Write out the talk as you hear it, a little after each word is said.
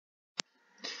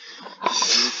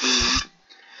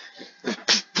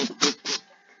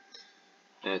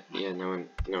Yeah, no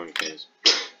one cares.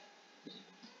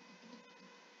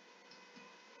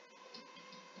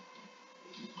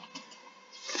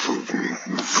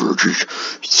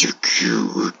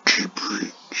 Security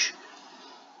breach.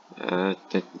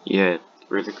 Yeah,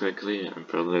 really quickly, and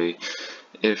probably,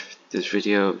 if this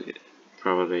video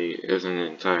probably isn't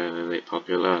entirely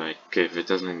popular, like if it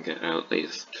doesn't get at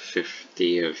least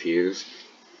 50 views,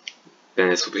 then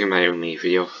this will be my only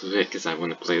video of it, because I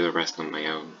want to play the rest on my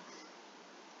own.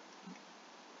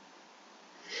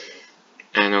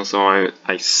 And also,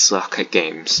 I suck at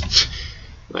games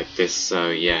like this, so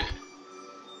yeah.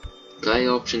 Play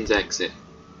options exit.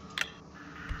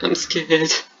 I'm scared.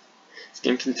 This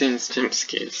game contains jump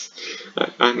scares.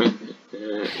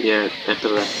 Yeah,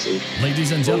 epilepsy.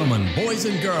 Ladies and gentlemen, boys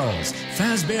and girls,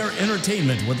 Fazbear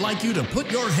Entertainment would like you to put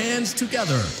your hands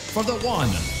together for the one,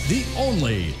 the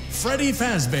only, Freddy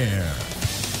Fazbear.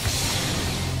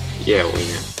 Yeah, we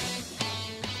know.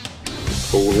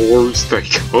 Wars, they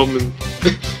coming.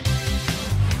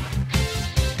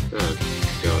 Oh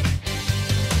god.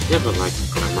 Never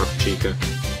liked glamour, Chica.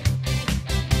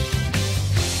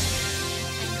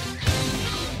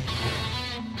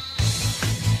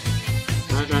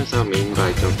 I'm trying to tell mean, but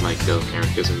I don't like girl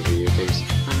characters in video games.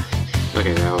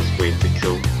 Okay, that was weirdly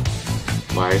cool.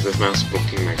 Why is this mouse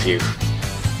blocking my view?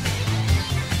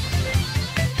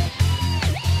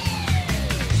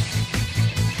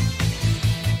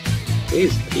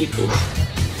 These people.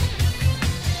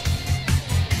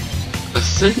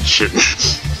 Ascension.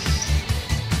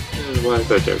 Why is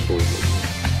that joke for?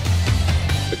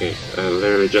 Okay,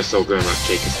 literally just saw Grandma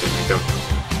shake his thing. I don't know.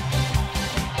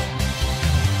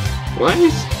 Why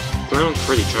is Clown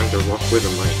Freddy trying to walk with a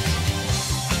mic?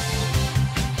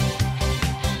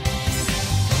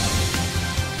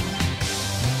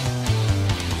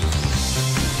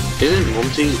 Isn't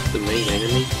Monty the main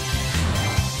enemy?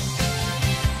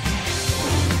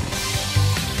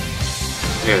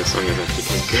 Yeah, the song is actually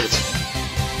kind of good.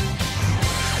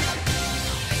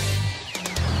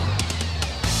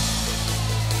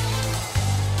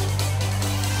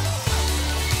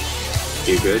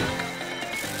 You good?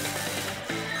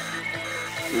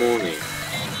 Morning.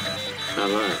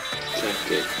 Hello.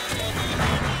 Check it.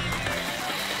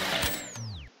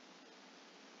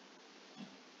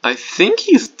 I think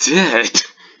he's dead.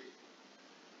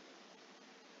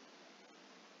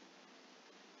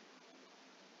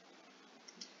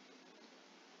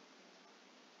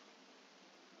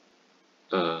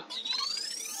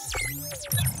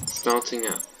 Starting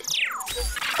up.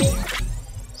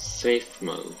 Safe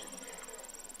mode.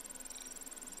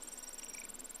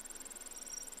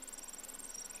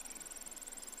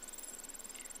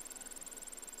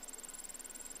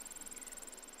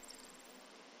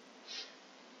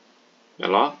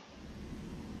 Hello?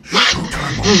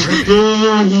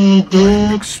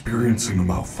 I'm experiencing a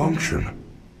malfunction.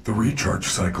 The recharge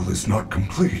cycle is not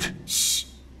complete. Shh!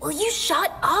 Will you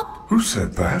shut up? Who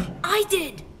said that? I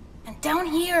did! And down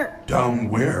here. Down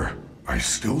where? I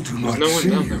still do not see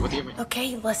down you. there. What do you mean?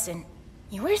 Okay, listen.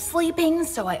 You were sleeping,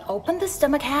 so I opened the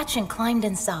stomach hatch and climbed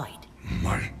inside.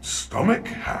 My stomach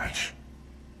hatch?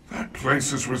 That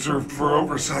place is reserved for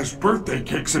oversized birthday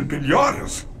cakes and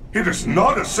piñatas. It is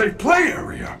not a safe play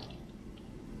area.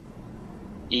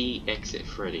 Exit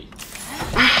Freddy.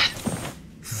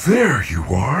 There you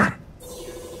are.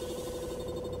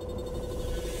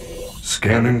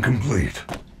 Scanning complete.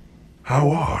 How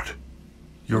odd.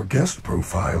 Your guest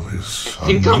profile is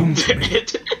unknown to me.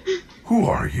 Who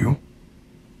are you?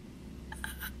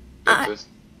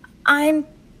 I'm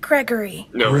Gregory.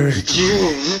 No.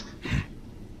 Gregory.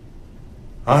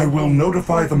 I will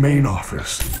notify the main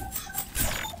office.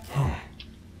 Oh.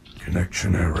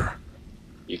 Connection error.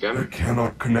 You got I me?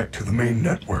 cannot connect to the main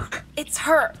network. It's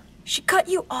her. She cut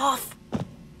you off.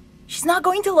 She's not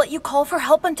going to let you call for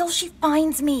help until she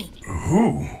finds me.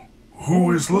 Who?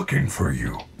 Who is looking for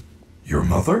you? Your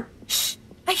mother? Shh!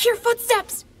 I hear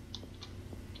footsteps!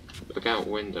 Look out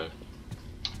window.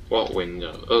 What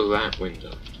window? Oh, that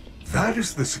window. That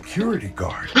is the security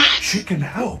guard. She can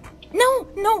help.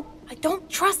 No! I don't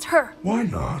trust her. Why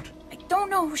not? I don't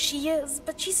know who she is,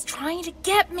 but she's trying to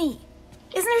get me.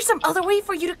 Isn't there some other way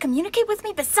for you to communicate with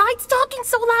me besides talking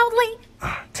so loudly?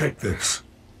 Take this.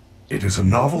 It is a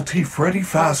novelty Freddy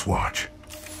Fazwatch.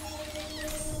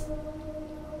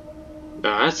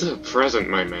 That's a present,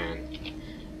 my man.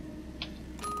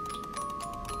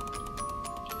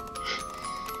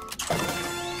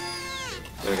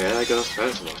 Okay, I got a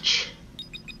Fazwatch.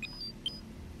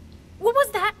 What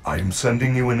was that? I am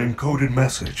sending you an encoded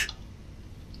message.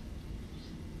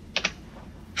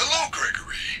 Hello,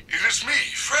 Gregory. It is me,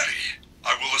 Freddy.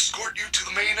 I will escort you to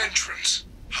the main entrance.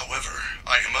 However, However,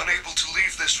 I am unable to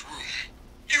leave this room.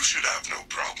 You should have no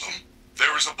problem.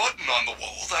 There is a button on the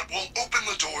wall that will open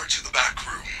the door to the back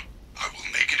room. I will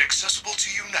make it accessible to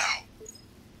you now.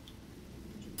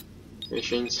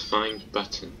 Missions find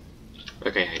button.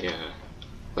 Okay, yeah.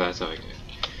 That's how I go.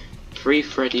 Free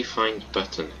Freddy find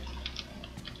button.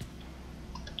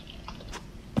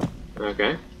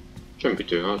 Okay. Shouldn't be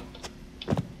too hard.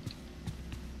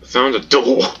 I found a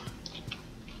door!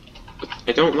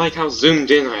 I don't like how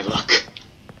zoomed in I look.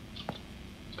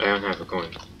 I don't have a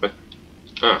coin, but...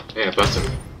 Oh, yeah,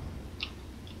 button.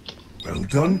 Well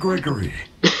done, Gregory.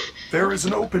 There is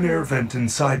an open-air vent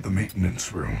inside the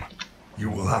maintenance room.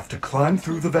 You will have to climb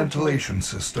through the ventilation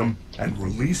system and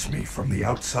release me from the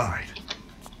outside.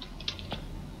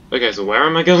 Okay, so where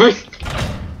am I going?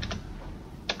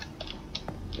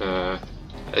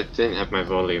 I didn't have my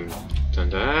volume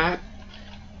turned up.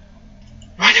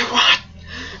 What do you want?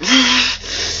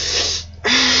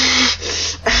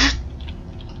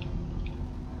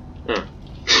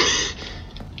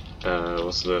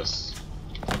 What's this?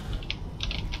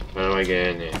 How do I get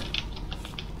in here?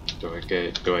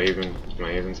 Am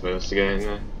I even supposed to get in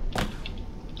there?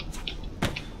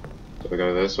 Do I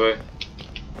go this way?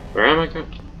 Where am I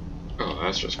going? Oh,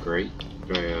 that's just great.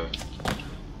 Do I,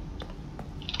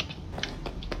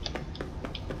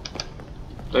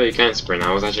 Oh, you can't sprint.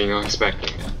 I was actually not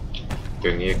expecting that. Do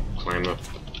you need to climb up?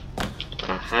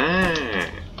 Aha!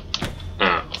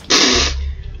 Oh.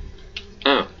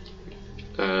 Oh.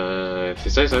 If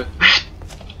you say so.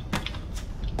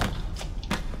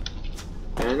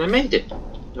 And I made it!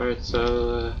 Alright,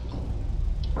 so,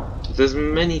 there's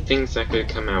many things that could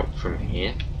come out from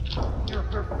here. Your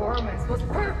performance was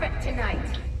perfect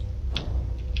tonight.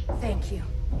 Thank you.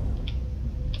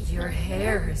 Your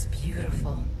hair is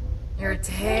beautiful. Your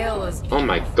tail is beautiful. Oh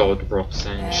my god,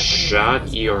 Roxanne,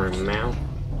 shut your mouth.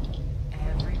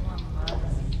 Everyone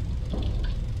loves you.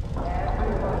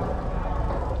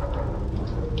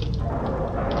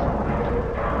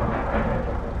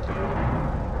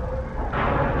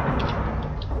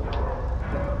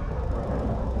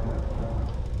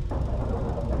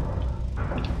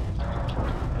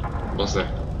 What's that?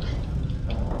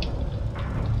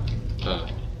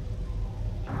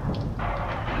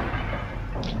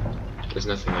 There's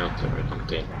nothing out there, I don't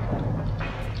think.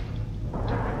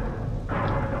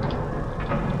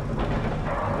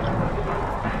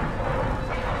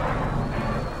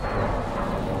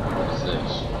 What's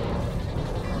this?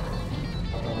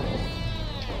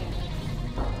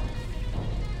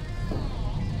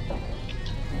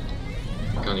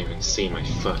 I can't even see my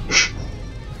foot.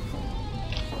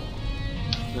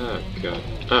 Oh god.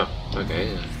 Oh,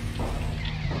 okay.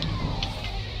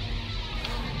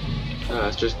 Oh,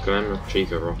 that's just Glamour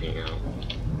Chica rocking out.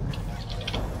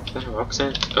 Is that a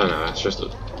Roxanne? Oh no, that's just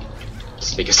a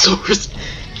Stegosaurus.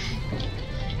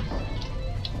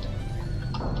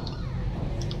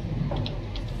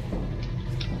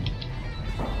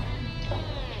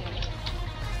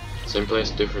 Same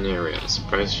place, different area.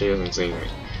 Surprised she hasn't seen me.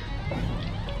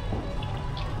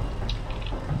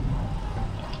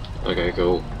 Okay,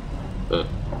 cool.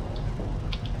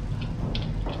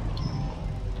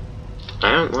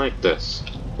 I don't like this.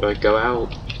 Do I go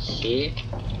out here?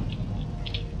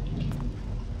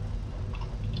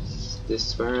 Is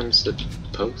this where I'm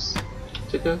supposed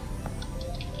to go?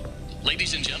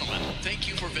 Ladies and gentlemen, thank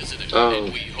you for visiting, Oh.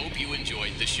 and we hope you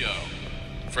enjoyed the show.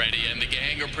 Freddy and the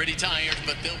gang are pretty tired,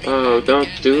 but they'll be Oh, back don't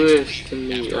again do next this week to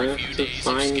me. after I a have few to days of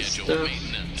find scheduled stuff.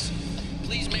 maintenance.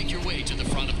 Please make your way to the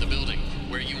front of the building,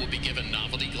 where you will be given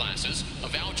novelty glasses, a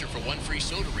voucher for 1 free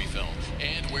soda refill,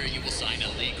 and where you will sign a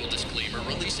legal disclaimer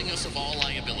releasing us of all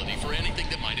liability for anything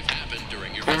that might have happened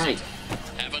during your visit.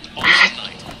 Have an awesome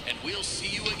night, and we'll see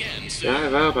you again soon.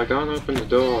 Shut up, I can't open the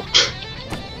door.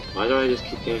 Why do I just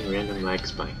keep getting random lag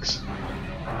spikes?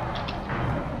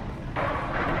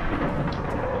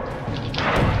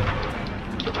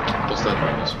 What's that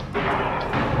noise?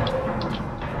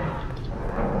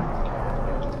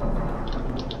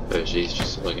 Oh, she's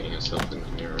just looking at herself in the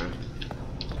mirror.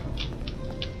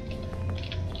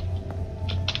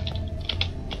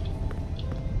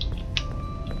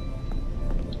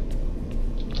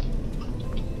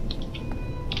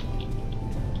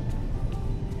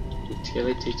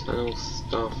 Utility tunnel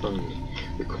staff only.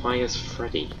 Requires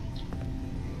Freddy.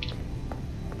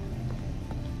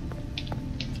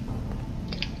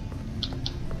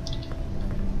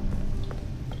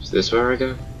 Is this where I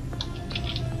go?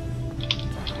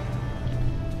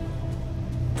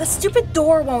 The stupid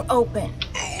door won't open.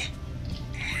 Oh,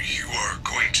 you are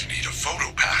going to need a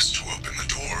photo pass to open the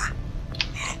door.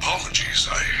 Apologies,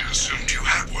 I assumed you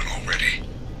had one already.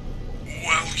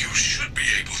 Well, you should be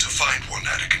able to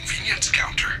phone at a convenience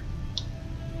counter.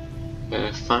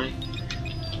 Fine.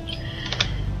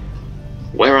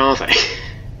 Where are they?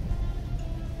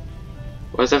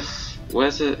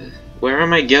 Where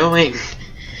am I going?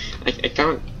 I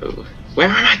can't. Where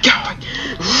am I going?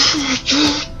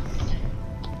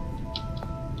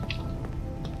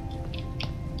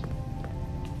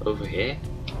 Over here?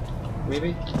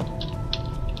 Maybe?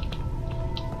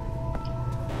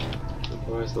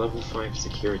 Requires level 5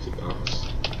 security pass.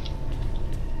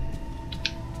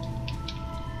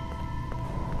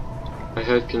 I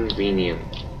heard convenient.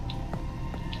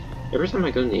 Every time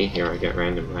I go near here I get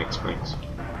random lag spikes.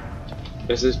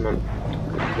 This is Montgomery.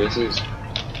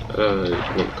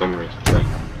 Right.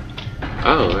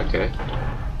 Oh, okay.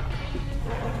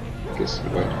 Guess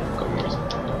Montgomery's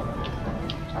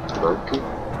broken.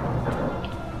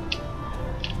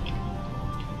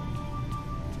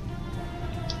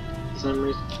 For some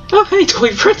reason. Oh, hey,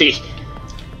 Toy Freddy!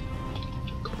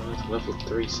 Requires level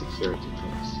 3 security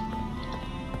pass.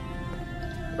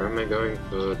 Where am I going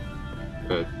for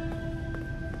a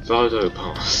photo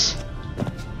pass?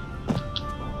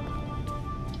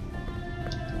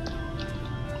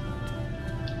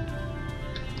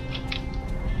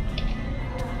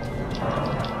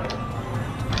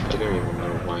 I don't even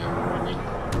know why I'm running.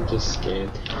 I'm just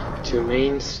scared. To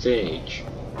main stage.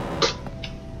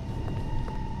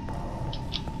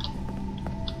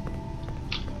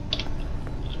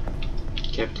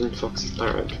 Captain Fox's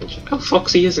Pirate Adventure. Oh,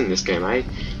 Foxy is in this game.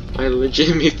 I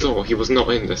legitimately thought he was not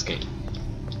in this game.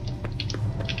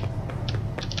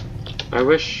 I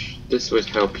wish this would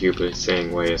help you by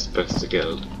saying where you're supposed to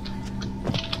go.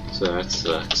 So that's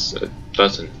a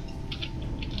button.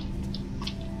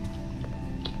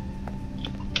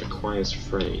 Requires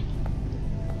free.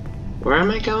 Where am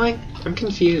I going? I'm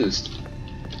confused.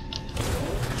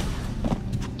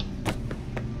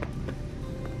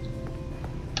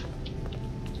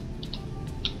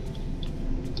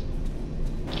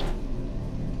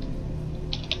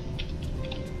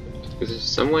 Is it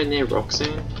somewhere near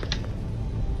Roxanne?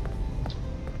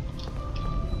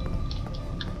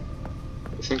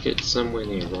 I think it's somewhere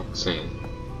near Roxanne.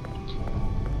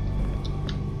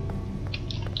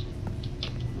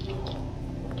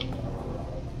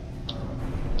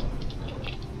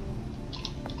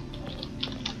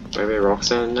 Maybe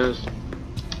Roxanne knows?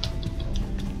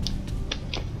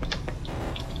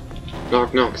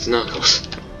 Knock knock, it's Knuckles.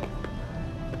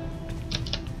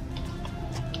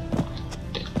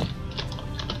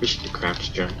 We should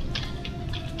crouch jump.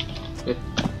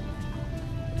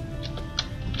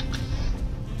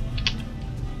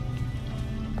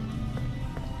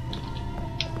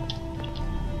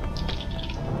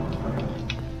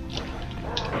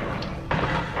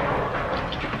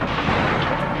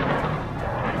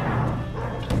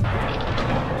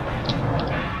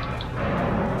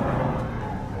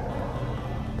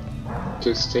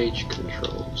 To stage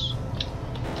controls.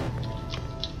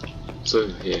 It's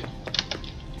over here.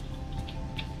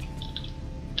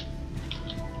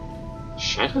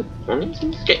 Shadow Bonnie's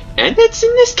in this game? And it's in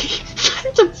this game?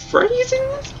 Phantom Freddy's in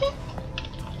this game?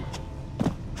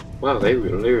 Wow, they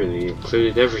literally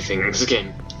included everything in this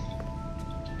game.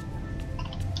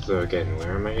 So again,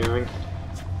 where am I going?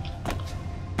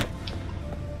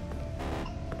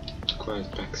 Requires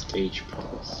backstage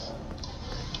pass.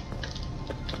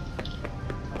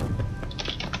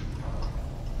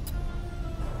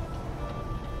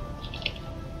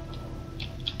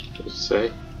 What does it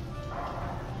say?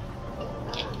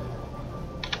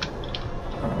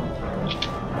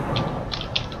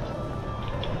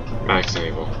 Max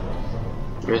table.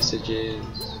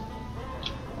 Messages.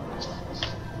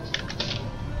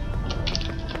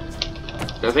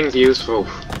 Nothing's useful.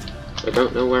 I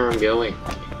don't know where I'm going.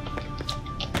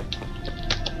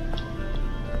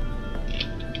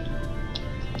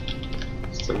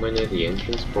 Somewhere near the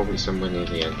entrance? Probably somewhere near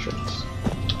the entrance.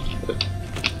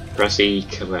 Press E,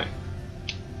 collect.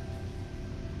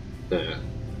 There.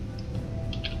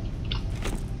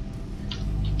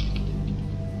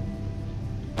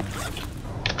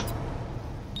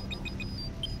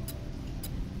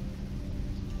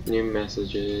 New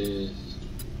messages.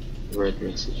 Red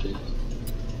messages.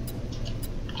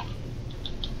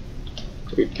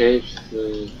 We paid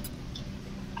for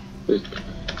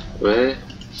where?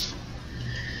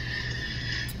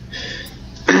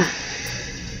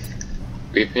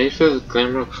 We paid for the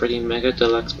Glamrock Freddy Mega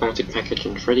Deluxe Party Package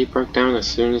and Freddy broke down as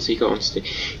soon as he got on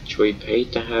stage. We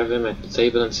paid to have him at the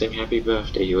table and sing happy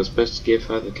birthday. He was supposed to give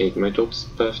her the cake. My daughter's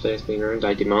birthday has been ruined.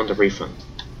 I demand a refund.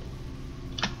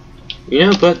 You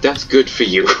know, but that's good for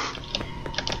you.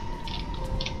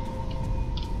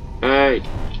 Hey.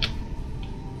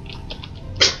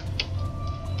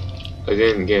 I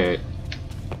didn't get it.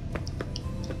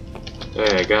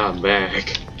 Hey, I got him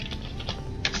back.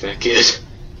 Is that good?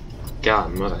 Got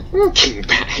him, motherfucking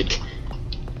back.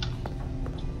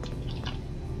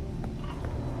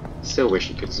 Still wish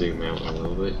you could zoom out a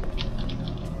little bit.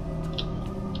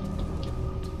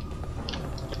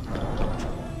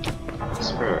 I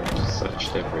swear I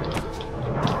searched everywhere.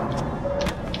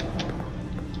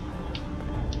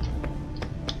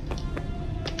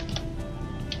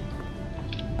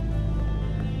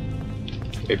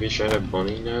 Maybe Shadow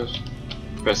Bonnie knows?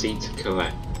 Press E to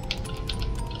collect.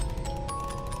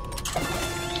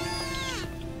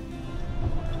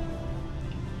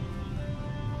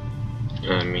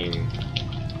 I mean,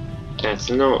 that's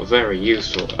not very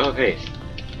useful. Oh hey,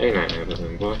 hey now,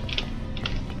 little boy.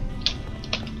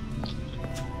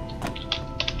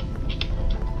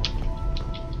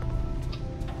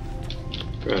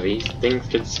 Bro, these things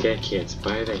can scare kids.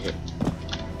 Why are they here?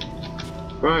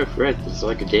 Bro, I've read there's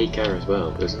like a daycare as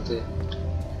well, isn't it?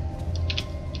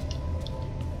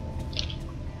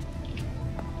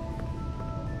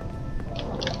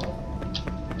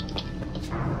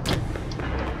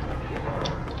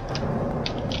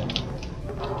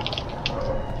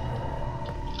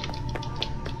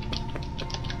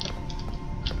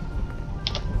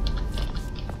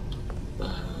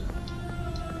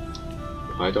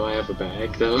 Why do I have a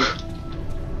bag though?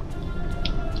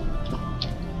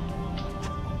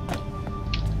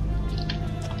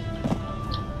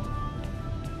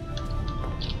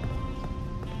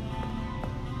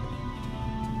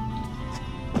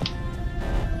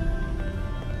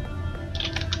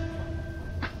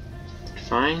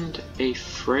 Find a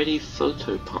Freddy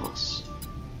photo pass.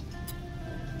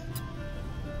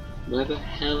 Where the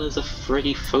hell is a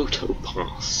Freddy photo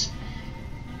pass?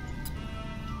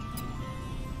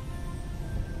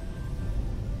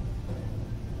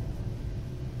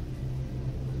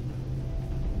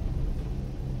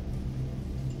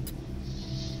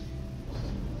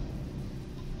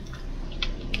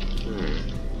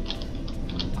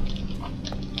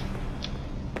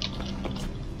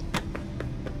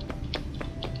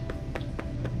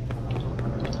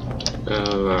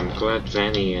 Oh, I'm glad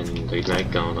Vanny and the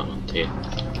night gone on here.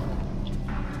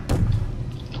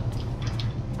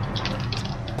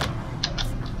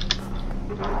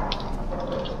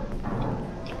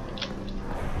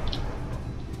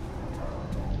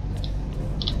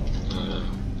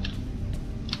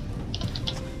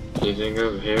 Anything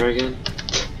over here again?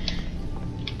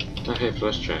 Okay,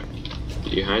 flush trap. Are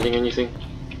you hiding anything?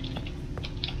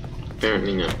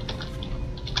 Apparently no.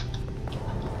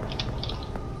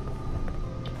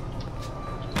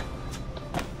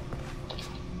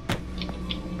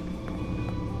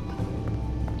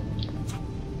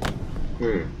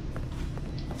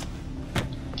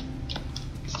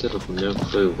 Still have no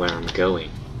clue where I'm going.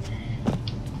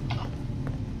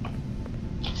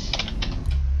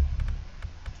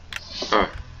 Oh.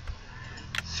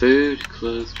 Food,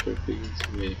 clothes, weapons,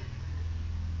 me.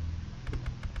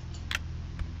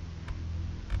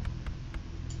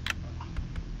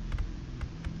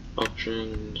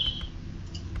 Options.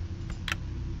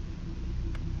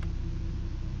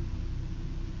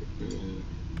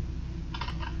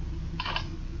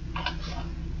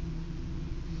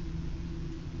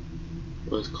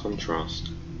 Where's contrast?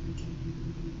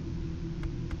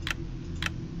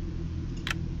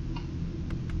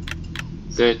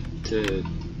 That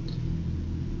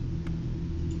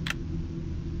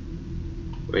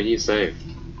where do you save?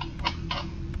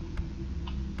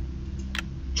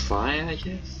 Fire, I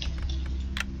guess?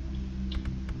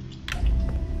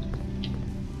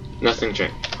 Nothing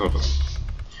checked. Hold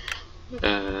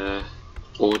on.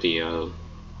 Audio.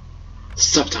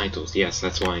 Subtitles, yes,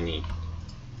 that's what I need.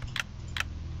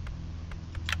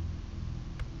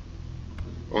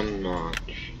 On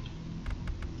March.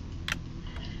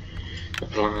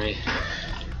 Apply.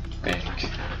 Back.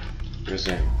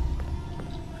 Resume.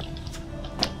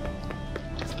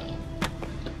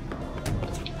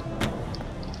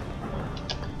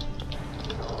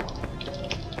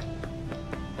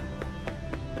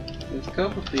 There's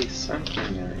got to be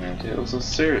something around here. Also,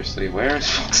 seriously, where is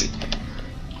Foxy?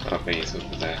 Oh, he's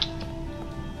over there.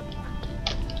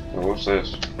 Oh, what's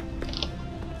this?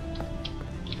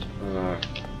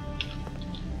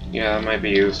 Yeah, that might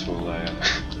be useful. Huh?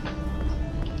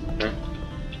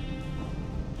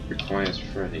 Requires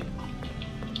Freddy.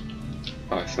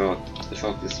 Oh, I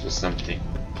thought this was something.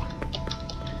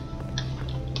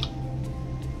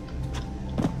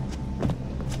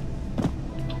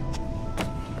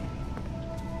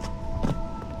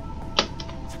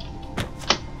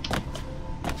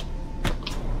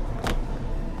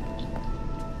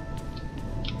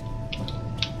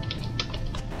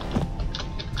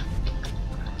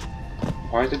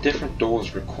 Why do different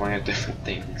doors require different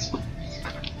things?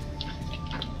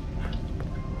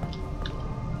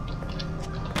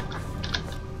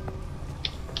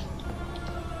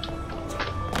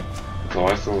 Though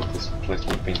I thought this place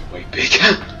would have been way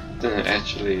bigger than it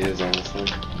actually is, honestly.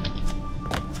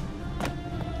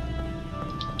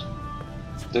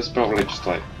 There's probably just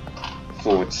like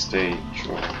forward stage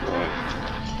or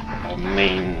like a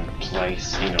main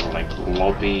place, you know, like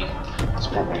lobby. It's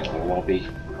probably the lobby.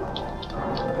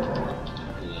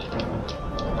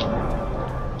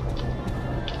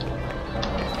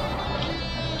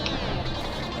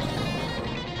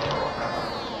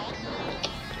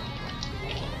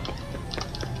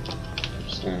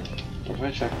 So, if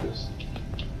I check this,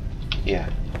 yeah.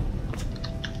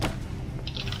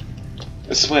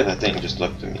 I swear that thing just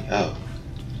looked at me. Oh.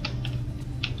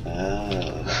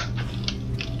 Oh.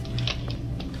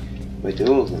 Wait, do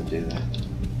all of them do that?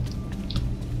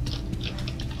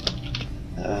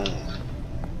 Oh.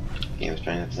 Game's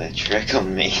trying to play a trick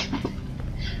on me.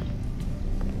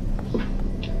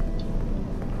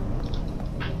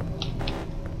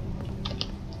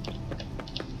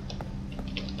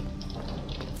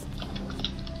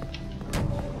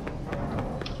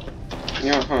 You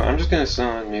know, I'm just gonna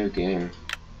start a new game.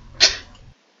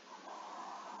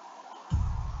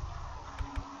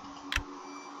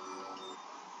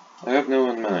 I have no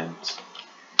one minds.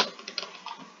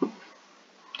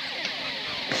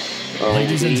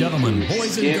 Ladies and gentlemen,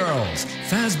 boys and girls,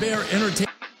 Fazbear Entertainment.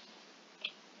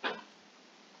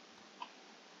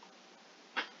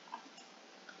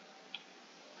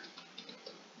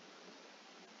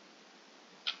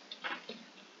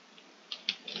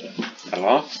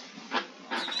 Hello?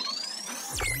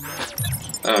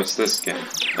 Oh, it's this game.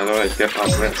 How do I get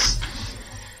past this?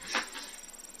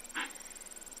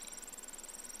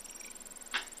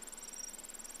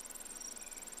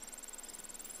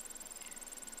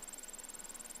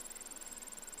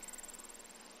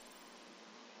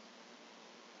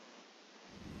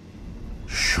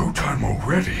 Showtime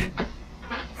already?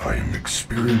 I am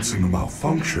experiencing a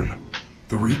malfunction.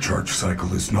 The recharge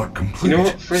cycle is not complete. You know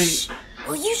what, Freddy?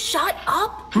 Will you shut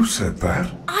up? Who said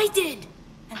that? I did.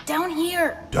 And down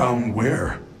here. Down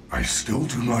where? I still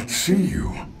do not see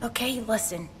you. Okay,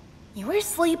 listen. You were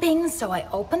sleeping, so I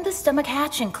opened the stomach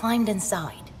hatch and climbed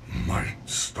inside. My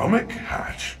stomach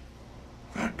hatch?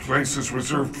 That place is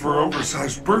reserved for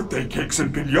oversized birthday cakes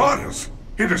and piñatas.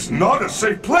 It is not a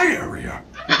safe play area.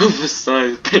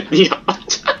 Oversized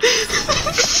pinata.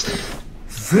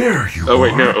 There you are. Oh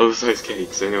wait, no, oversized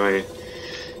cakes. Anyway,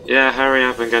 yeah, hurry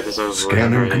up and get this over with.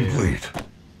 Scanning complete.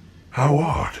 How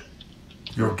odd.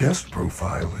 Your guest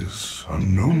profile is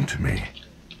unknown to me.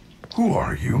 Who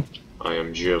are you? I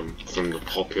am Jim from the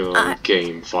popular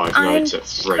game Five I'm Nights at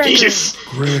Freddy's.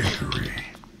 Gregory.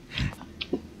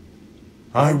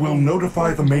 I will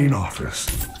notify the main office.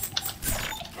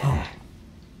 Oh.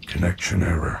 Connection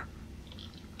error.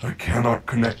 I cannot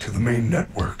connect to the main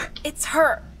network. It's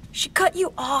her. She cut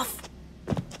you off.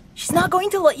 She's not going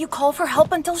to let you call for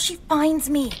help until she finds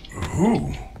me.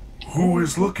 Who? Who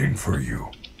is looking for you?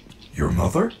 Your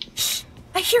mother? Shh!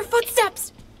 I hear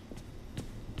footsteps!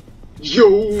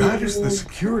 Yo! That is the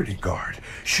security guard.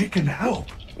 She can help.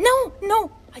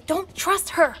 No, I don't trust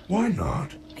her. Why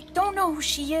not? I don't know who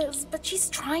she is, but she's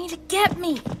trying to get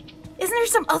me. Isn't there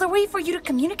some other way for you to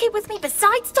communicate with me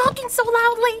besides talking so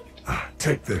loudly?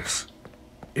 Take this.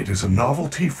 It is a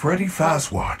novelty Freddy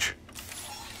Fazwatch.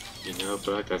 You know,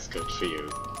 but that's good for you.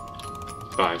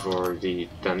 But I've already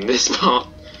done this part,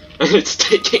 and it's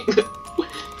taking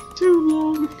too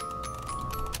long.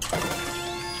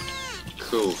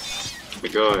 Cool. We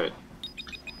got it.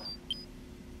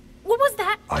 What was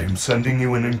that? I am sending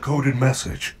you an encoded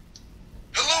message.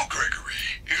 Hello,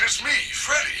 Gregory. It is me,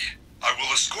 Freddy. I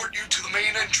will escort you to the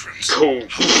main entrance. Cool.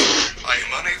 I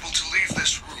am unable to leave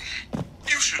this room.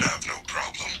 You should have no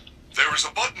problem. There is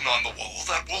a button on the wall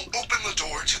that will open the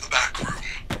door to the back room.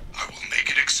 I will make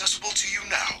it accessible to you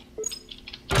now.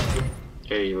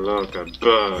 Hey, look, a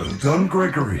Well bird. done,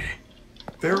 Gregory.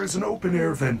 There is an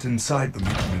open-air vent inside the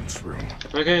maintenance room.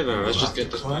 Okay then, let's You'll just have get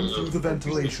to this climb one. through the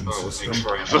ventilation Oh, it'll system take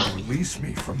forever. and release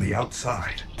me from the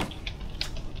outside.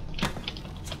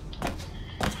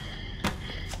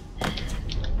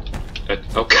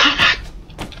 Oh, come on!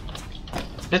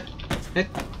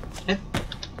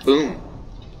 Boom.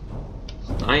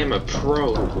 I am a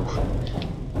pro.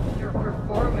 Your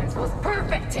performance was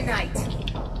perfect tonight.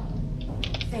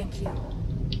 Thank you.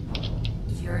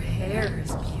 Your hair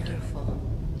is beautiful.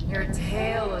 Your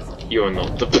tail is beautiful. You are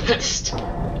not the best.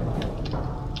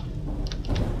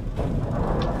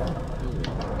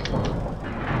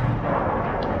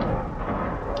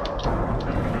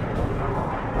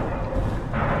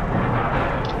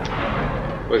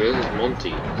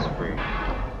 Monty's room,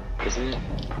 isn't it?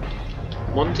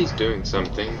 Monty's doing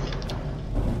something.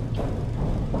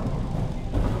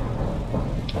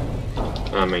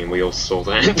 I mean, we all saw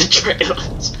that in the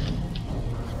trailers.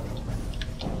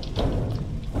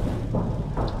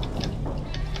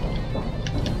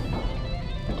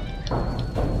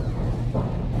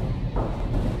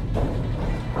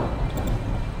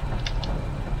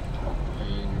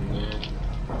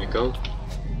 Go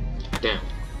down.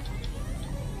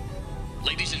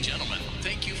 Ladies and gentlemen,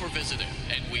 thank you for visiting,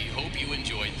 and we hope you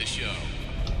enjoyed the show.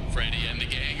 Freddy and the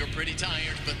gang are pretty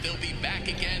tired, but they'll be back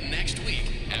again next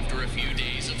week after a few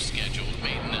days of scheduled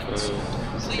maintenance.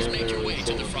 Please make your way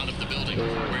to the front of the building,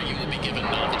 where you will be given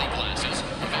novelty glasses,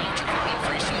 a voucher for one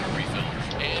free soda refill,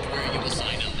 and where you will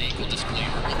sign a legal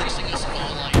disclaimer releasing us of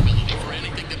all liability for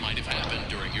anything that might have happened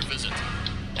during your visit.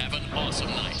 Have an awesome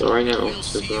night. So right now, We'll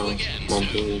see you again Monty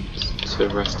soon. needs to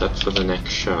rest up for the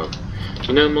next show.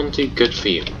 You know, Monty, good for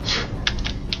you.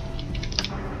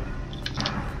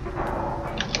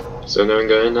 So no one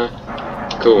go in there?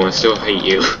 Cool, I still hate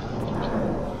you.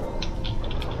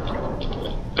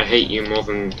 I hate you more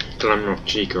than Glamrock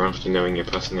Chica after knowing your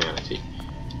personality.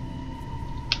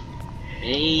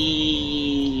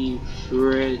 Hey,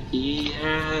 Freddy,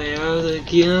 how's it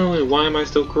going? Why am I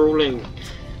still crawling?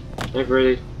 Hey,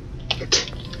 Freddy.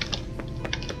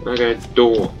 Okay,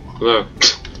 door. Hello.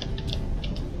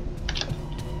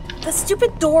 The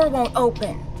stupid door won't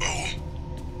open. Oh,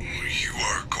 you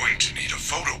are going to need a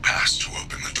photo pass to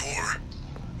open the door.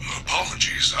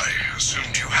 Apologies, I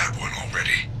assumed you had one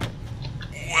already.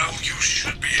 Well, you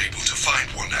should be able to find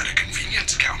one at a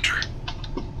convenience counter.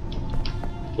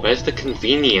 Where's the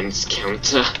convenience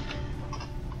counter?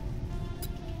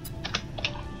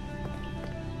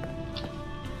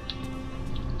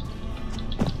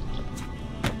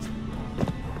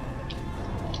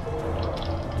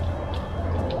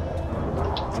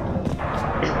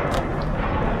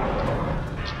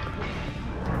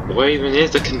 Where even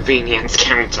is the convenience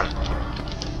counter?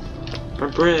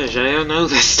 I'm British, I don't know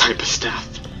this type of stuff.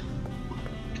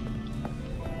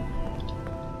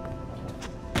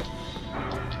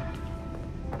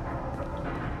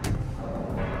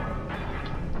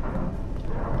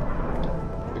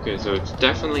 Okay, so it's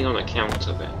definitely on a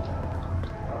counter then.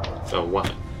 So what?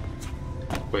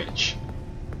 Which?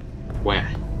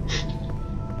 Where?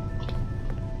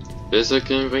 There's a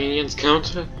convenience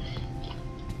counter?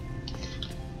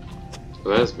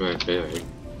 Well, that's my bag.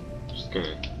 Just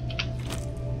gonna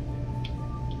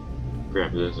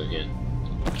grab this again.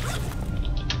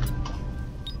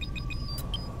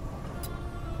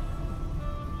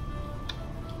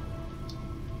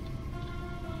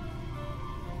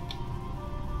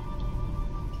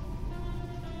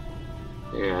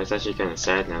 Yeah, it's actually kind of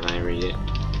sad now that I read it.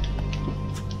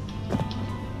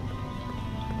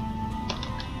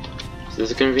 Is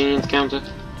this a convenience counter?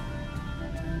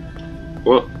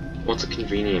 What? What's a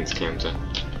convenience counter?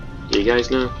 Do you guys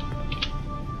know?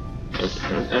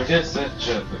 I'm gonna search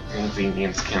up a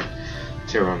convenience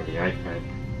counter on the iPad.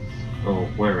 Or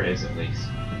where it is at least.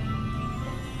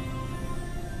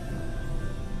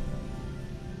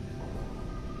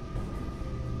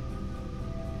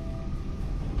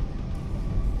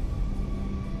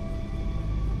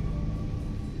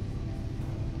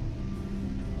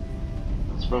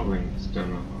 It's probably still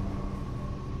not.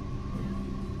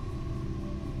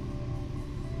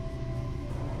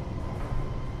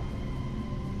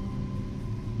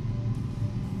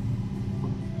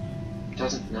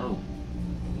 Doesn't know.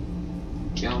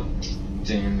 God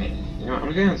damn it. You know,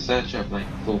 I'm gonna search up like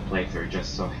full playthrough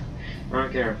just so I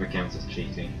don't care if it counts as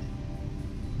cheating.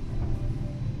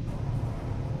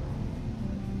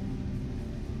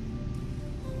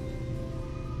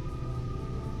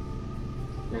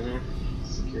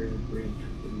 Security breach,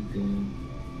 game.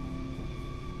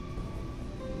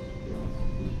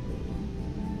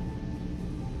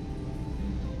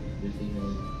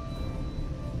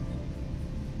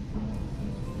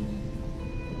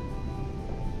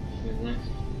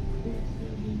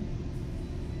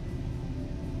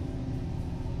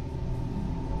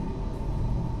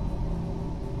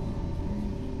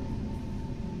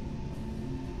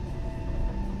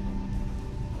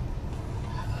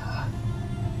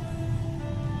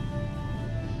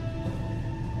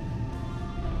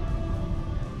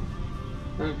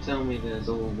 Don't tell me there's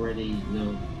already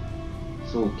no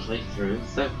full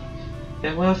playthroughs.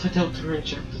 There were for Delta in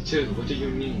Chapter 2, what do you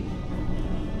mean?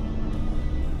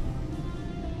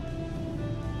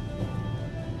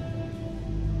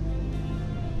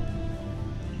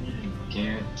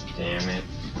 God damn it.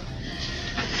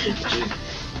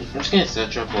 I'm just gonna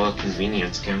search up what a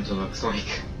convenience counter looks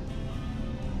like.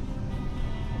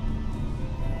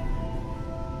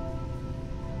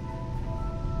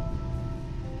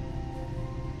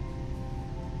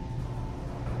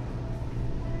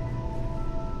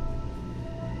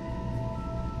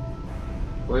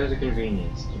 where's the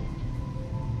convenience store?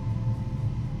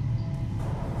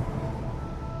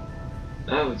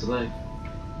 Oh, it's like...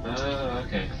 Oh,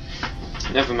 okay.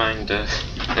 Never mind,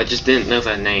 I just didn't know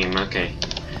that name, okay.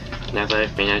 Now that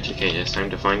I've been educated, it's time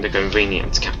to find the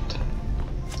convenience counter.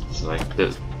 It's like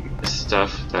the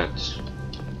stuff that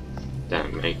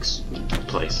makes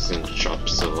places and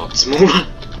shops a lot smaller.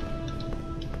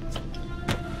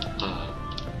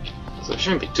 So it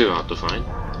shouldn't be too hard to find.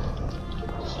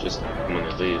 It's just one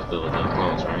of these building up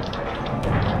clothes, right?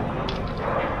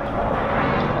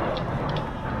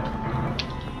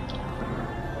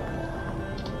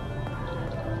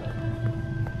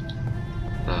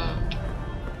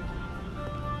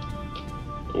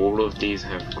 All of these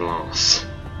have glass.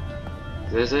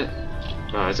 Is it?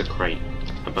 Oh, it's a crate.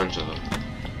 A bunch of them.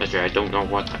 Actually, I don't know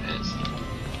what that is.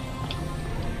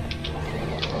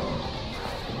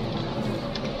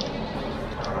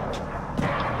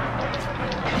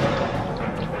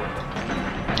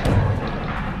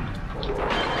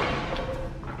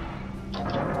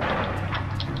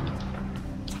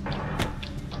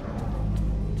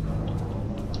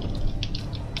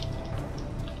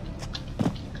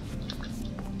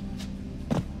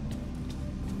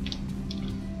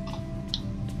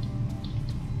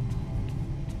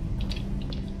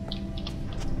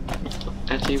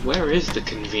 Actually, where is the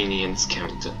convenience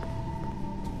counter?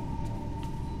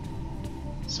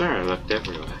 Sorry, I looked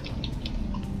everywhere.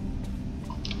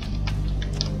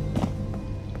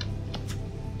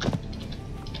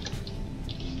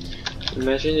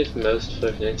 Imagine if most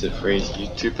 5 Nights at Freddy's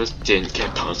YouTubers didn't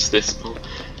get past this part.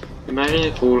 Imagine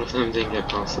if all of them didn't get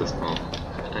past this part,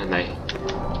 and they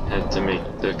had to make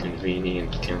the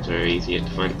convenience counter easier to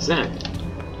find.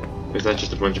 Or is that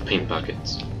just a bunch of paint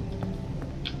buckets?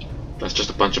 That's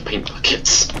just a bunch of paint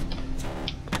buckets.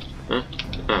 Huh?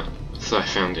 Oh, so I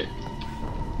found it.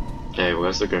 Hey,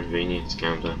 where's the convenience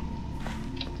counter?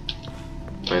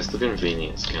 Where's the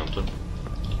convenience counter?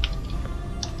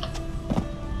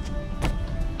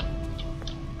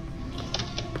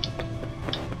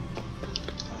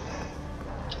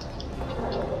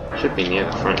 Should be near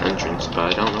the front entrance, but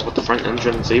I don't know what the front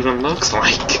entrance even looks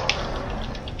like.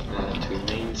 To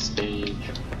main stage.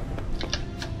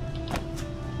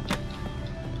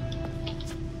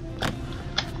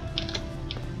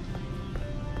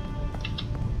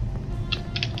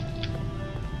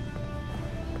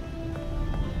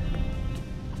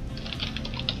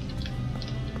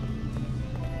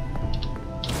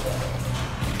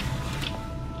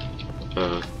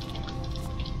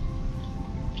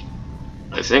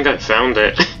 I think I found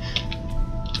it.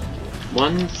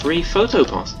 1 free photo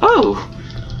pass. Oh!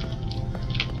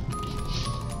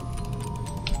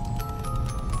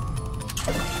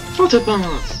 Photo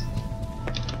pass!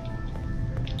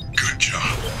 Good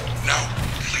job. Now,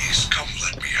 please come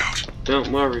let me out.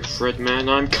 Don't worry, Fred man,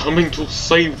 I'm coming to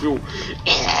save you.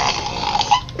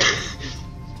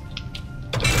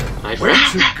 Way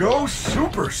to go,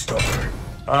 superstar!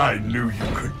 I knew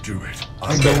you could do it.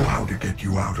 I know how to get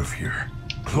you out of here.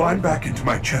 Climb back into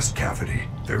my chest cavity.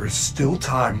 There is still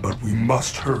time, but we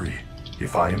must hurry.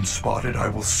 If I am spotted, I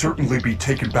will certainly be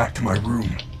taken back to my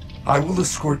room. I will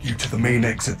escort you to the main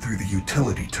exit through the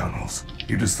utility tunnels.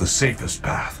 It is the safest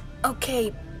path.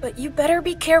 Okay, but you better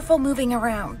be careful moving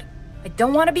around. I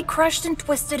don't want to be crushed and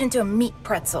twisted into a meat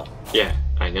pretzel. Yeah,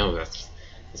 I know, that's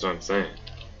what I'm saying.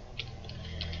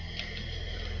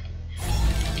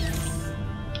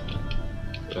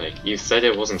 Like, you said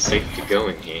it wasn't safe to go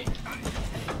in here.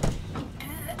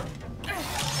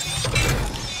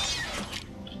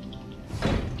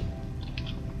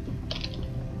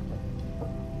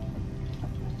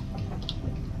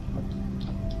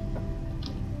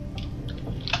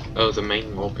 Oh, the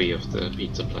main lobby of the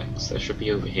Pizzaplex. That should be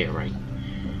over here, right?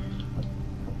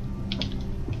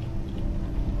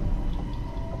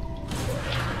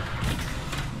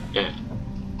 Yeah.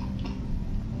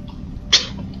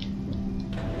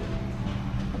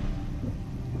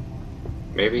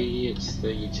 Maybe it's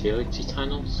the utility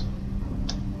tunnels?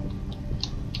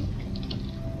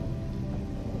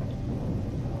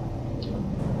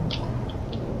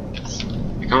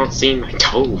 I can't see my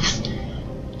toes.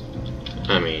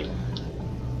 I mean...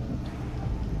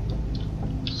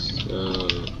 So...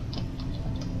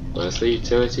 Where's the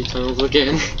utility tunnels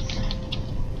again?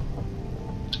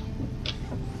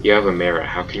 You have a mirror,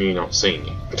 how can you not see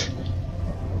me?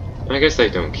 I guess they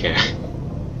don't care.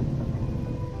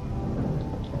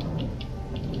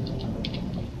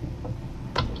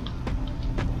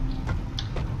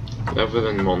 Other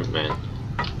than Montman.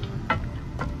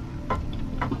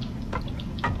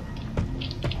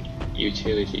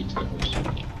 Utility tunnels.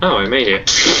 Oh, I made it!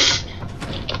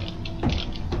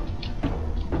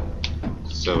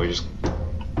 So let's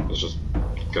just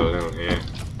go down here.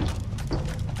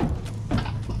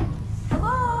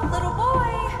 Hello, little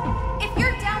boy. If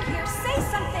you're down here, say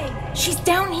something. She's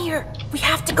down here. We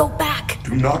have to go back.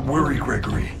 Do not worry,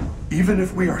 Gregory. Even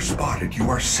if we are spotted, you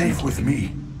are safe with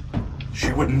me.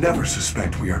 She would never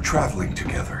suspect we are traveling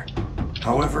together.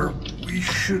 However, we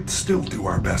should still do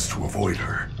our best to avoid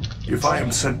her. If I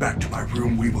am sent back to my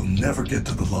room, we will never get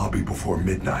to the lobby before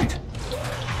midnight.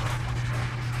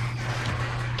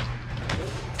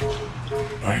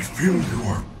 I feel you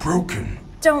are broken.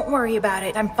 Don't worry about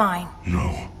it. I'm fine.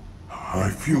 No, I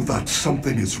feel that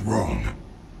something is wrong.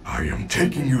 I am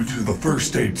taking you to the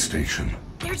first aid station.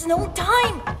 There's no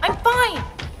time. I'm fine.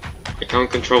 I can't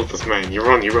control this man.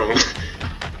 You're on your own.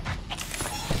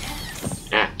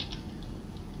 Ah.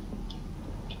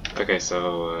 Okay,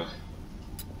 so,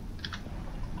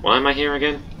 why am I here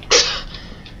again?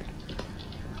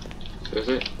 Is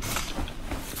it?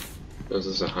 This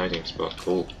is a hiding spot.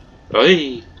 Cool.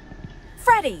 Hey!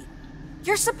 Freddy,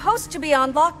 you're supposed to be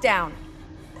on lockdown.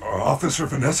 Officer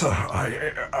Vanessa,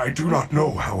 I do not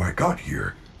know how I got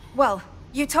here. Well,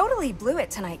 you totally blew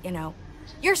it tonight, you know.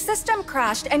 Your system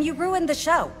crashed and you ruined the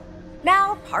show.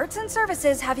 Now, parts and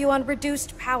services have you on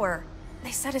reduced power.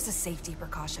 They said as a safety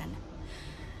precaution.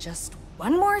 Just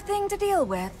one more thing to deal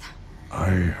with.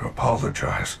 I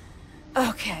apologize.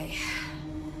 Okay.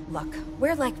 Look,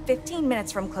 we're like 15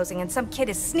 minutes from closing and some kid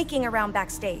is sneaking around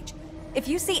backstage. If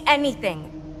you see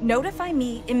anything, notify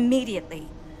me immediately.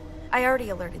 I already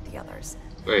alerted the others.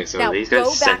 Wait, so now these go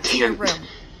guys back to sent your him. room.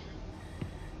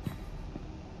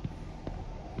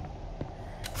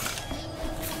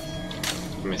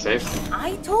 Am I safe?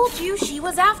 I told you she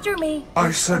was after me.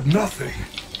 I said nothing.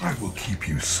 I will keep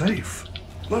you safe.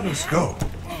 Let us go.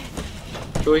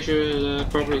 So we should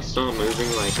probably start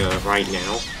moving, like, right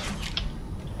now.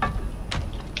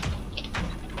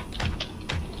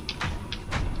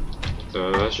 So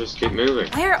let's just keep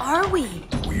moving. Where are we?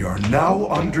 We are now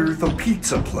under the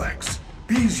Pizzaplex.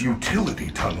 These utility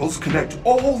tunnels connect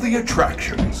all the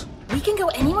attractions. We can go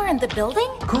anywhere in the building?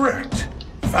 Correct.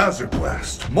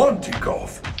 Fazerblast, Monte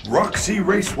Golf, Roxy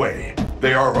Raceway.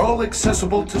 They are all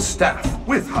accessible to staff,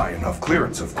 with high enough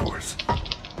clearance, of course.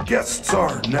 Guests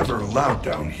are never allowed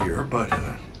down here, but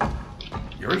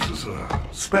yours is a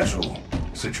special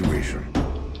situation.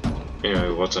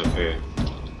 Anyway, what's up here?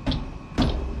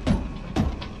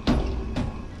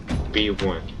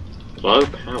 B1. Low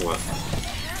power.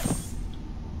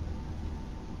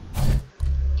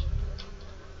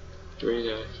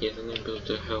 He isn't able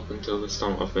to help until the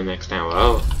start of the next hour.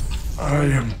 Oh. I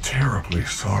am terribly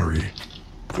sorry.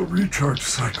 The recharge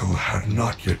cycle had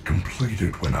not yet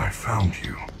completed when I found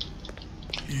you.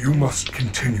 You must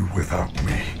continue without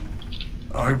me.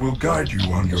 I will guide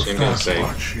you on your fast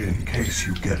watch in case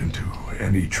you get into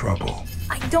any trouble.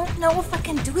 I don't know if I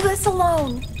can do this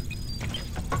alone.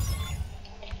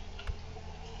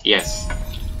 Yes.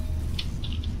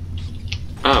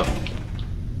 Oh.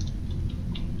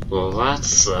 Well, that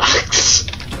sucks.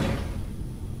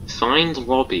 Find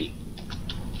lobby.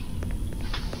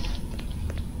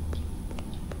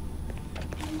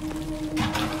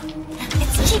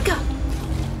 It's Chica.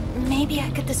 Maybe I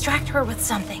could distract her with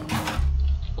something.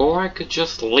 Or I could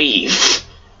just leave.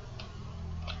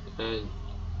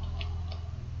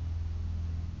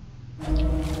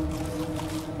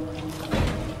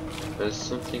 There's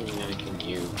something I can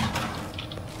use.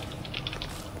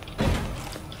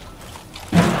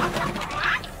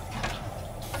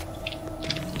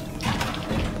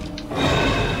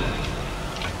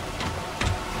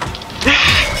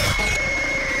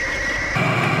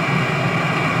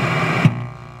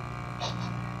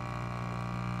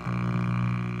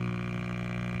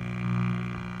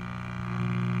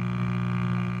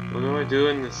 What do I do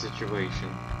in this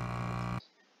situation?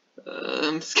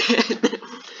 I'm scared.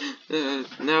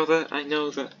 Now that I know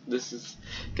that this is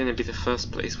gonna be the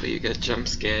first place where you get jump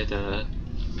scared,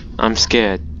 I'm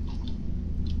scared.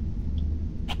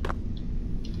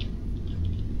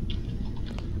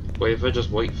 Wait, if I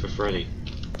just wait for Freddy?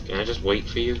 Can I just wait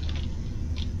for you?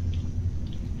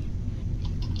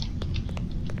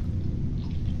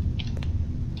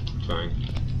 Fine.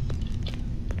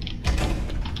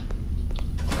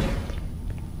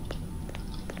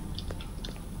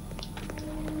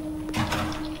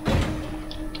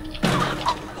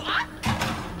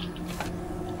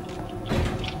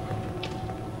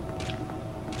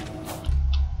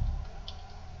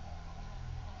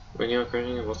 When you're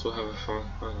creating a bottle, have a fun.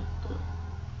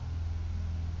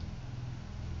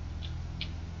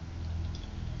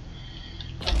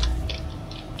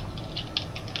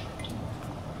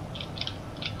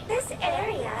 This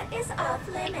area is off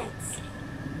limits.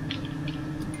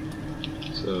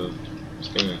 so I'm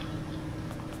just gonna...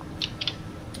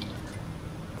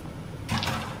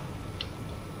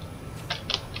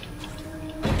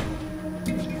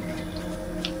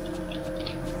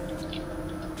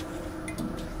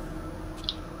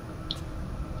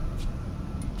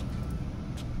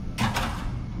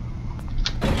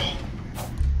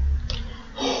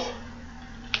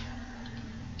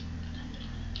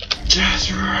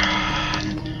 Just run!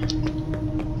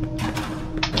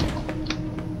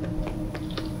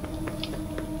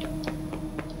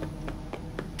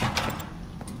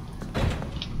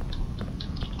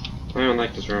 I don't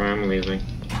like this room, I'm leaving.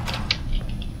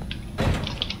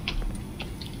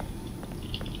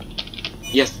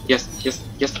 Yes, yes, yes,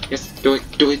 yes, yes, do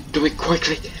it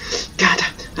quickly! God,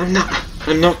 I'm not,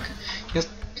 yes,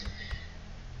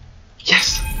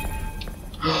 yes!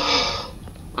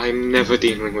 I'm never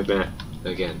dealing with that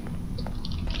again.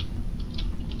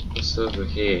 What's over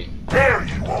here? There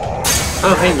you are!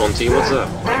 Oh, hey Monty, what's up?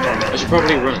 I should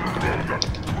probably run.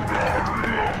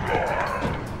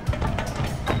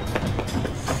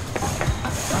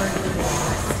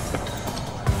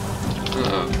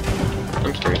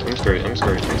 I'm screwed, I'm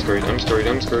screwed, I'm screwed, I'm screwed,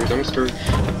 I'm screwed, I'm screwed, I'm screwed.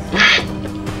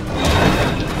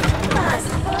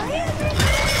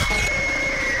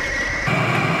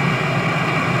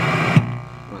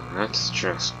 Well, that's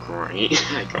just great.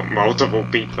 I got multiple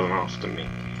people after me.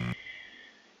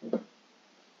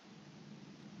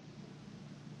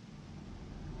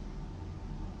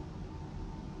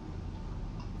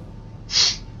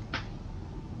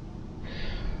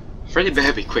 Freddy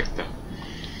better be quick though.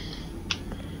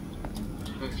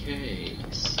 Okay,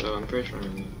 so I'm pretty sure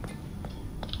I'm...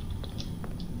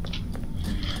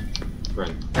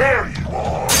 Run. There you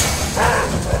are!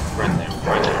 Run now,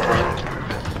 run now, run.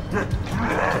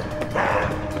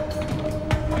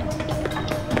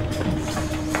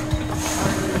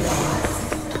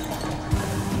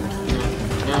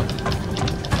 No, no.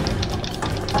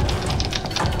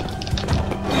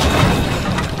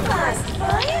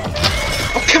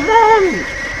 Oh, come on!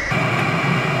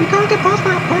 We can't get past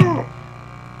that part!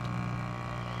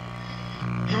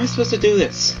 How am I supposed to do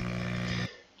this?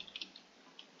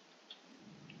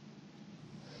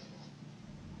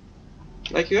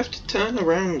 Like, you have to turn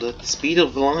around at the speed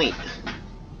of light.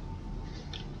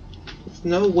 There's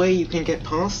no way you can get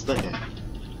past there.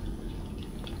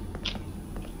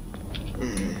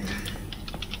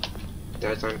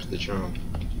 Third time's the charm.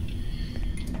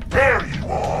 There you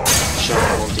are!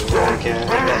 Charm won't do one care.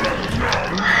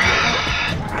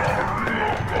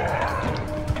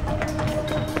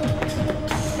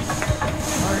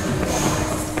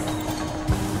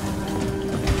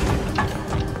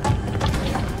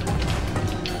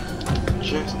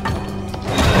 Just... He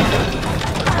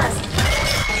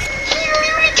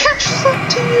catches up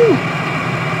to you!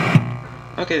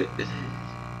 Okay.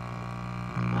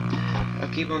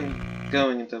 I'll keep on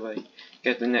going until I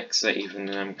get the next save and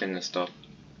then I'm gonna stop.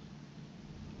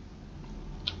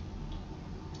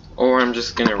 Or I'm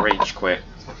just gonna rage quit.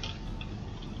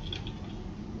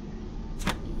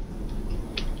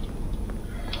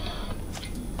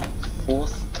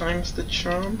 Fourth time's the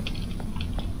charm?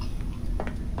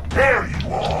 There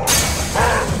you are!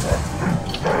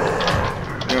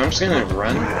 No, I'm just gonna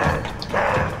run.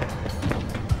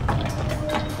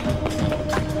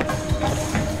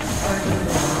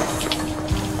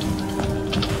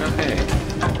 Okay.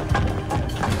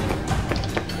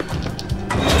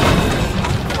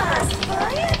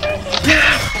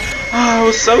 Oh, I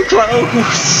was so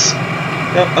close!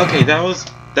 Okay, that was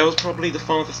probably the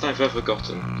farthest I've ever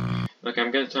gotten. Okay,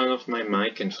 I'm gonna turn off my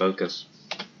mic and focus.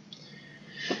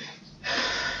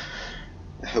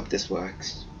 I hope this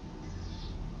works.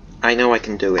 I know I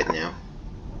can do it now.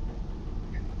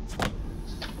 I'm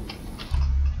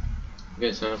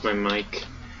gonna turn off my mic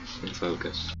and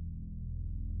focus.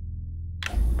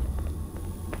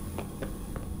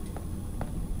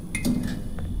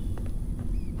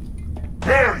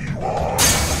 There you are!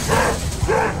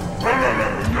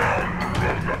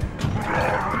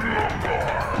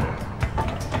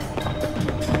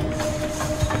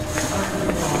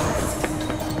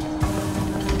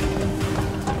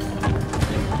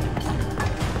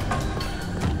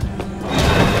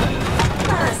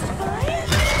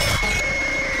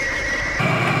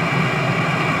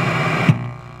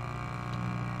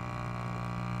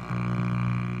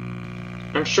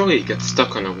 I'm sure he gets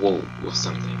stuck on a wall or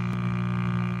something.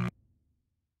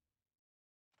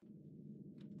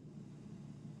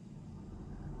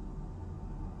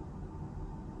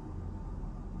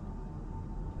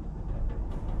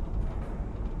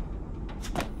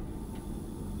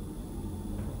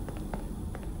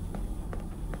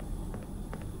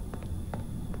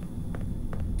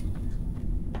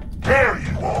 There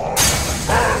you are!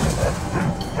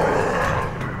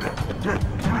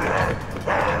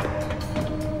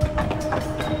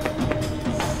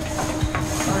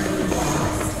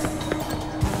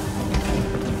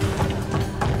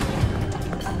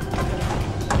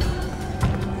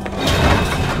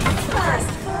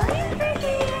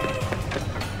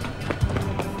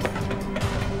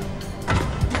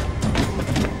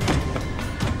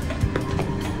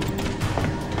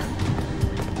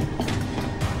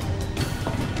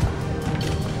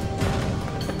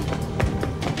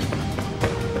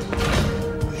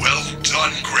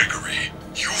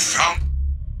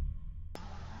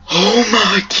 Oh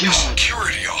my god! The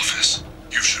security office.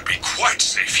 You should be quite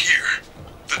safe here.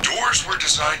 The doors were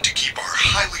designed to keep our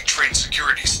highly trained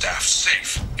security staff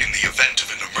safe in the event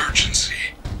of an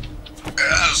emergency.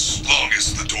 As long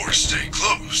as the doors stay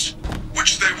closed,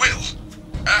 which they will,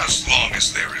 as long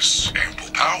as there is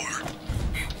ample power.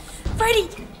 Freddy!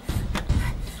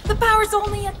 The power's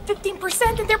only at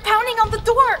 15% and they're pounding on the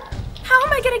door! How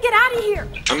am I gonna get out of here?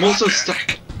 I'm also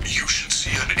stuck. You should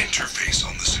see an interface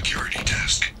on the security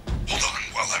desk. Hold on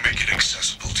while I make it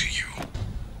accessible to you.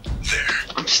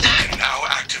 There. I'm stuck. You can now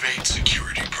activate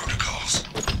security protocols.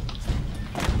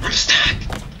 I'm stuck.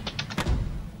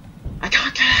 I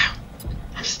can't get out.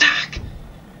 I'm stuck.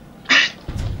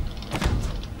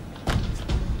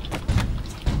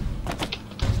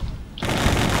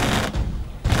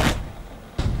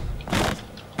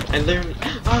 I literally.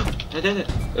 Oh, I did it.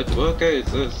 It's okay.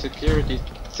 It's a security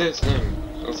system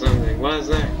or something. What is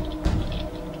that?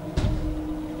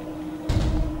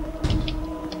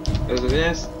 Is it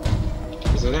this?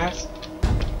 Is it that? Is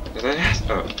it that?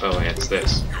 Oh, it's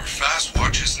this. Your fast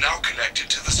watch is now connected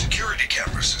to the security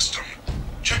camera system.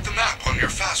 Check the map on your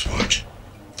fast watch.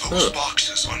 Those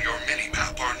boxes on your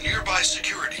mini-map are nearby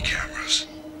security cameras.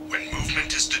 When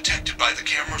movement is detected by the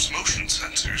camera's motion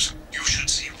sensors, you should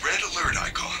see red alert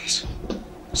icons.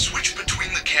 Switch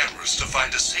between the cameras to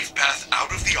find a safe path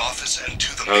out of the office and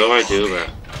to the main lobby. How do I do that?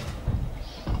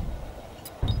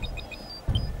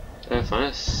 Find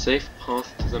a safe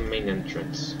path to the main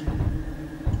entrance.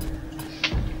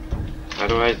 How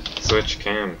do I switch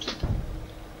cams?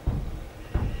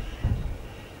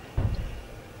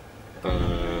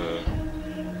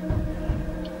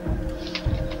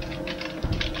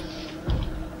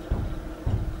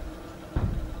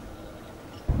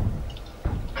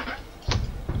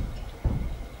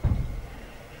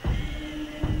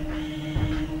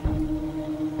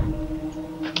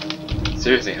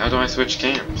 Seriously, how do I switch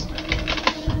cams?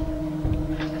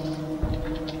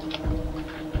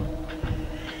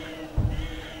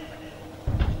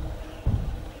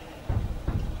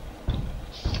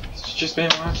 It's just been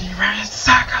walking around in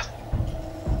circles.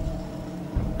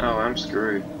 Oh, I'm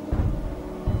screwed.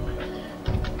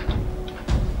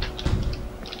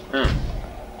 Huh.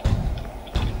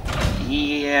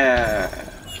 Yeah.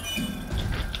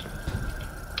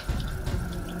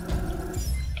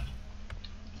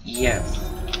 Yes.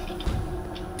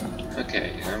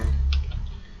 Okay,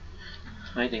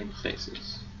 hiding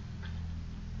places.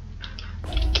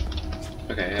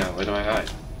 Okay, yeah, where do I hide?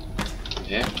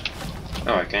 Here?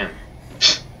 Oh, I can.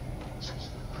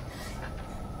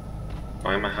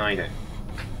 Why am I hiding?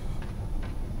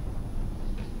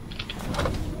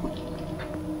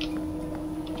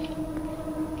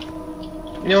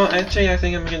 You know what, actually I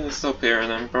think I'm gonna stop here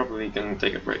and I'm probably gonna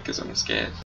take a break because I'm scared.